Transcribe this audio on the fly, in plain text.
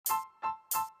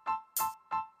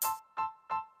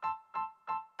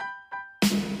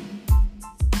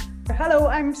Hello,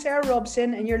 I'm Sarah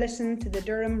Robson, and you're listening to the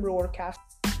Durham Roarcast.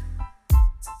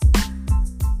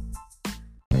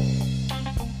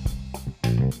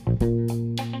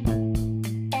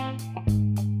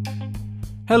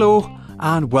 Hello,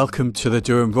 and welcome to the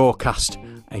Durham Roarcast,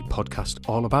 a podcast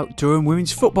all about Durham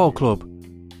Women's Football Club.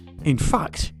 In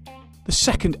fact, the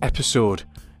second episode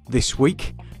this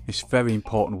week, this very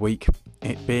important week,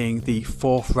 it being the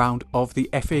fourth round of the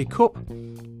FA Cup,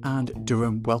 and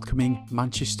Durham welcoming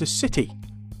Manchester City,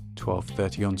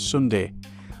 12:30 on Sunday.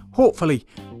 Hopefully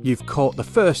you've caught the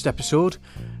first episode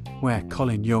where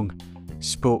Colin Young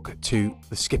spoke to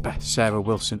the skipper Sarah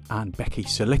Wilson and Becky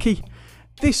Salicki.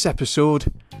 This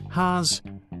episode has,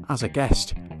 as a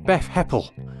guest, Beth Heppel.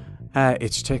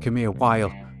 It's taken me a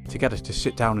while to get her to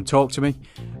sit down and talk to me,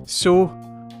 so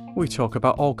we talk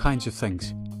about all kinds of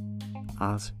things,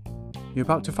 as you're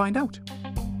about to find out.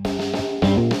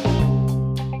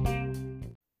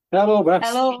 Hello, Beth.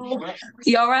 Hello.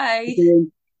 You all right? You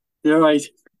all right?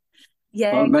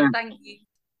 Yeah, man. thank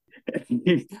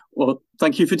you. Well,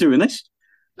 thank you for doing this.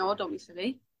 No, don't be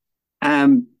silly.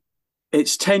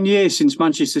 It's 10 years since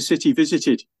Manchester City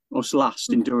visited us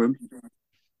last in Durham.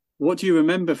 What do you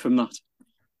remember from that?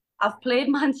 I've played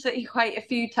Man City quite a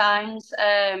few times.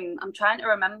 I'm trying to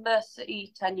remember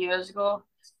City 10 years ago.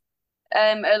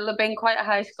 It'll have been quite a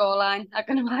high scoreline, I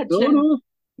can imagine.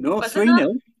 No, Was it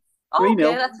 3-0. Oh, 3-0.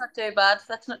 okay, that's not too bad.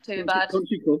 That's not too bad.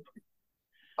 Country Cup.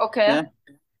 Okay. Yeah.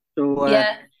 So,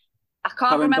 Yeah. I can't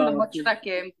Karen remember Barnes- much of that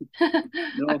game.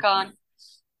 No. I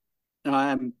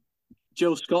can't.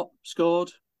 Jill Scott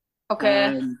scored.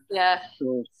 Okay. Yeah.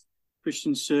 So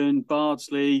Christensen,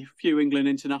 Bardsley, few England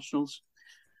internationals.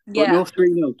 Yeah. But no,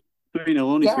 3-0. 3-0,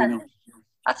 only Yeah. 3-0.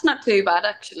 That's not too bad,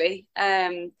 actually.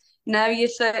 Now you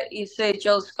say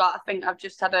Jill Scott. I think I've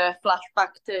just had a flashback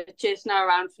to chasing her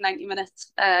around for 90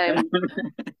 minutes.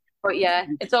 But yeah,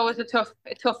 it's always a tough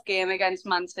game against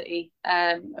Man City.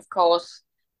 Of course,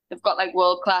 they've got like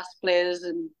world class players,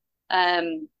 and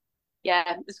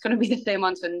yeah, it's going to be the same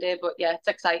on Sunday. But yeah, it's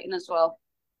exciting as well.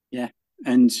 Yeah,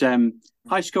 and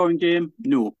high scoring game?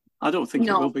 No, I don't think it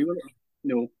No. will be. Will it?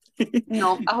 No.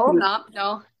 No, I hope not.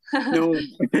 No. No.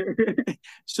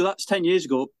 So that's 10 years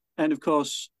ago, and of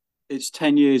course it's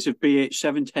 10 years of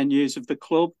BH7, 10 years of the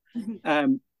club,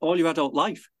 all your adult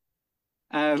life.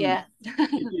 Yeah.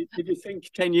 Did you think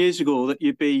 10 years ago that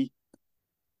you'd be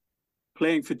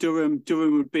playing for Durham,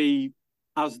 Durham would be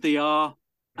as they are,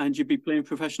 and you'd be playing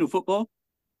professional football?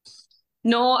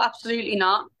 No, absolutely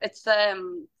not. It's I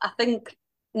think,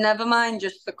 never mind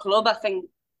just the club, I think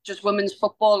just women's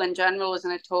football in general was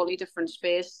in a totally different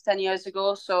space 10 years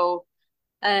ago. So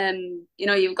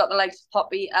you've got the likes of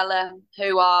Poppy, Ella,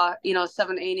 who are,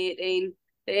 17, 18,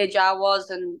 the age I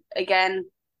was, and again,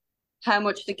 how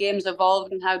much the game's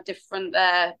evolved and how different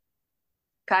their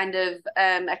kind of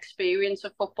experience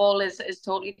of football is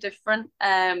totally different.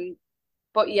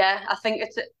 But yeah, I think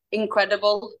it's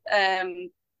incredible.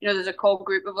 There's a core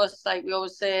group of us, like we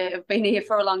always say, have been here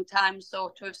for a long time.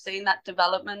 So to have seen that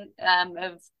development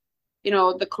of,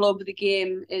 the club, the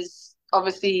game is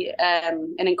obviously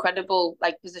an incredible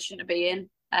position to be in.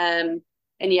 And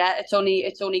yeah, it's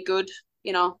only good,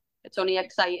 it's only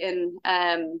exciting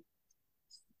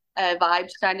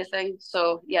vibes kind of thing.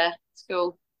 So yeah, it's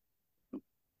cool.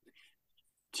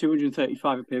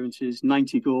 235 appearances,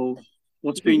 90 goals.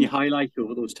 What's been your highlight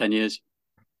over those 10 years?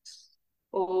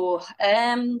 Oh,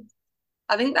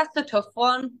 I think that's a tough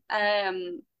one.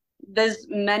 There's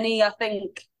many. I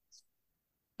think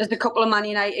there's a couple of Man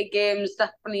United games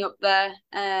definitely up there.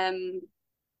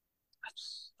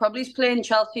 Probably playing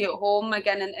Chelsea at home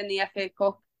again in the FA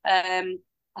Cup.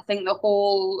 I think the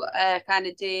whole kind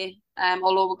of day,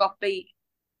 although we got beat,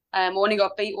 only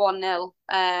got beat 1-0.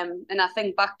 And I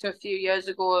think back to a few years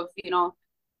ago of,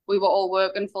 we were all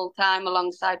working full time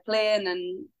alongside playing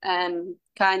and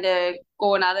kind of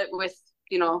going at it with,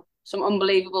 some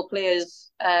unbelievable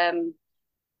players.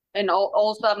 And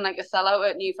also having like a sellout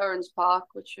at New Ferrens Park,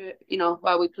 which,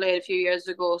 where we played a few years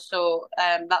ago. So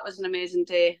that was an amazing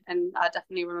day, and I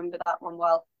definitely remember that one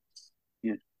well.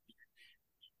 Yeah.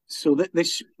 So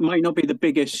this might not be the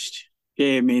biggest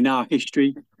game in our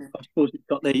history. I suppose it's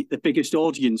got the biggest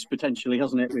audience potentially,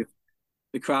 hasn't it, with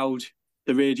the crowd,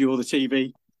 the radio, the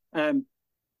TV.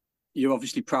 You're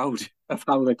obviously proud of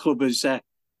how the club has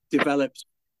developed.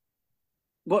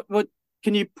 What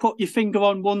can you put your finger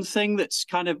on one thing that's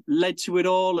kind of led to it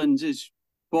all and has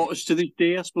brought us to this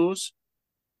day, I suppose?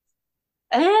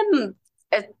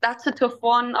 That's a tough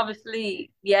one. Obviously,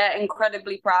 yeah,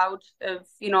 incredibly proud of,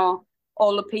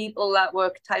 all the people that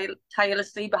work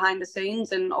tirelessly behind the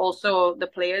scenes, and also the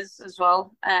players as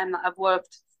well, that have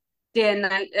worked day and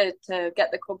night to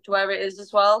get the club to where it is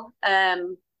as well.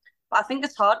 But I think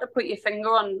it's hard to put your finger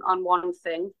on one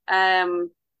thing.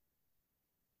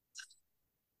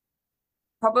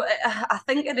 Probably, I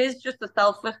think it is just the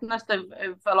selflessness of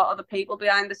a lot of the people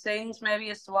behind the scenes, maybe,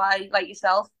 as to why, like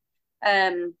yourself,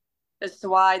 as to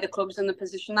why the club's in the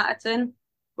position that it's in.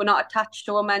 We're not attached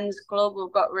to a men's club.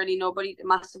 We've got really nobody to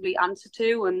massively answer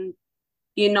to, and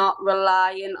you're not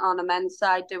relying on a men's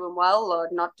side doing well or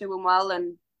not doing well.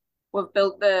 And we've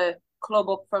built the club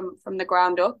up from the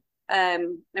ground up,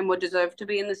 and we deserve to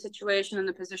be in the situation and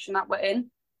the position that we're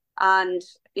in. And,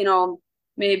 you know,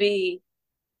 maybe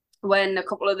when a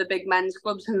couple of the big men's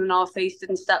clubs in the Northeast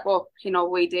didn't step up, you know,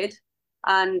 we did.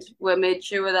 And we made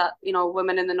sure that, you know,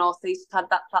 women in the Northeast had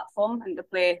that platform and to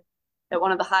play at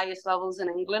one of the highest levels in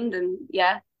England. And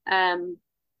yeah,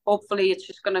 hopefully it's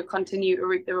just going to continue to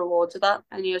reap the rewards of that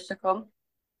in years to come.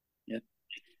 Yeah.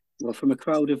 Well, from a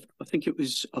crowd of, I think it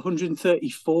was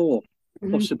 134,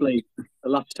 possibly the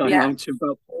last time round, to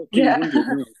about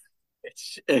 1,400.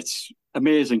 It's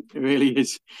amazing. It really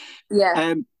is.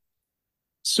 Yeah.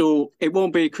 So it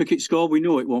won't be a cricket score. We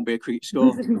know it won't be a cricket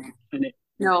score.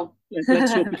 No.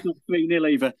 Let's hope it's not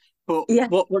 3-0 either. But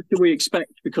what do we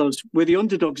expect? Because we're the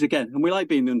underdogs again, and we like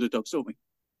being the underdogs, don't we?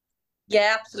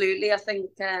 Yeah, absolutely. I think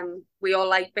we all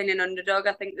like being an underdog.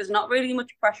 I think there's not really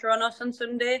much pressure on us on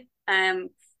Sunday,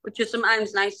 which is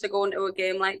sometimes nice to go into a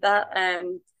game like that.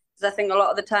 Because I think a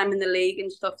lot of the time in the league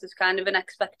and stuff, there's kind of an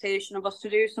expectation of us to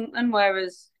do something,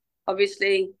 whereas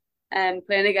obviously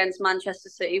playing against Manchester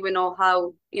City, we know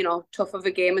how, you know, tough of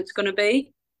a game it's going to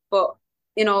be. But,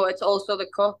 you know, it's also the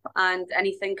cup and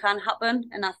anything can happen.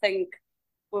 And I think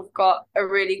we've got a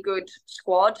really good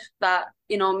squad that,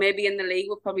 you know, maybe in the league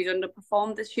we've probably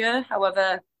underperformed this year.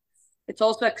 However, it's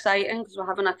also exciting because we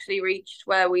haven't actually reached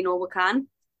where we know we can.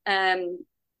 And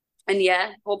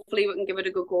yeah, hopefully we can give it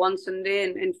a good go on Sunday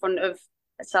in front of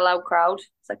a sellout crowd.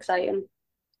 It's exciting.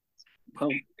 Well,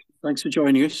 thanks for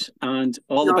joining us, and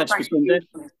all the best for Sunday.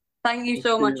 Thank you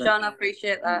so much, John. I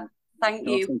appreciate that. Thank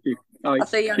you. Thank you. All right. I'll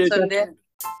see you on Sunday.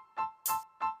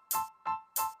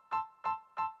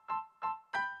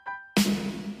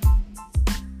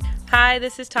 Hi,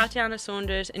 this is Tatiana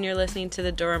Saunders, and you're listening to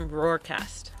the Durham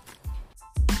Roarcast.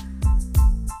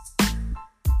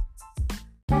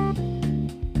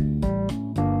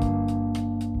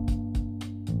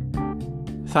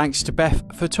 Thanks to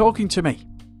Beth for talking to me.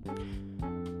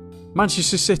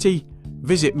 Manchester City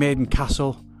visit Maiden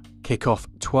Castle. Kick-off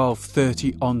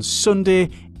 12:30 on Sunday.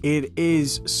 It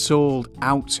is sold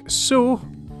out, so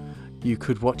you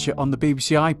could watch it on the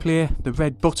BBC iPlayer, the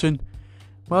red button.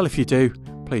 Well, if you do,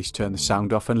 please turn the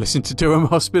sound off and listen to Durham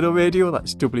Hospital Radio.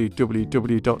 That's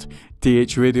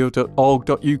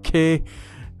www.dhradio.org.uk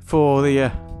for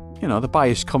the the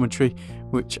biased commentary,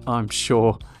 which I'm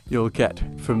sure you'll get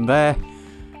from there.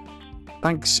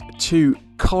 Thanks to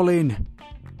Colin,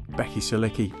 Becky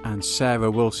Salicki and Sarah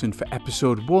Wilson for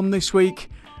episode 1 this week.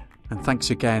 And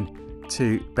thanks again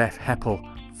to Beth Heppel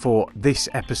for this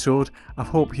episode. I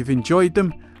hope you've enjoyed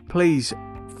them. Please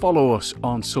follow us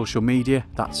on social media.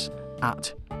 That's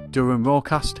at Durham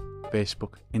Roarcast,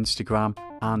 Facebook, Instagram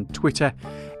and Twitter.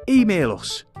 Email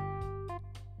us,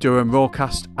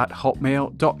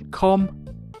 durhamroarcast@hotmail.com.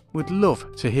 We'd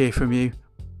love to hear from you.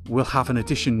 We'll have an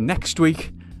edition next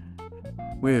week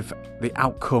with the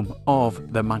outcome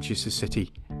of the Manchester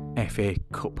City FA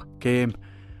Cup game.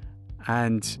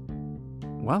 And,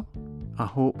 well, I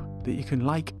hope that you can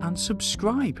like and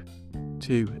subscribe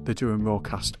to the Durham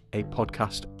Roarcast, a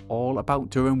podcast all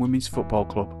about Durham Women's Football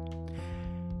Club.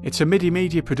 It's a MIDI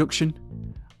Media production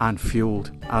and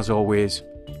fuelled, as always,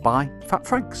 by Fat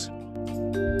Franks.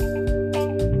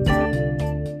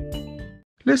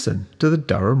 Listen to the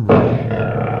Durham Roarcast.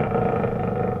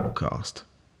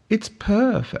 It's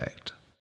perfect.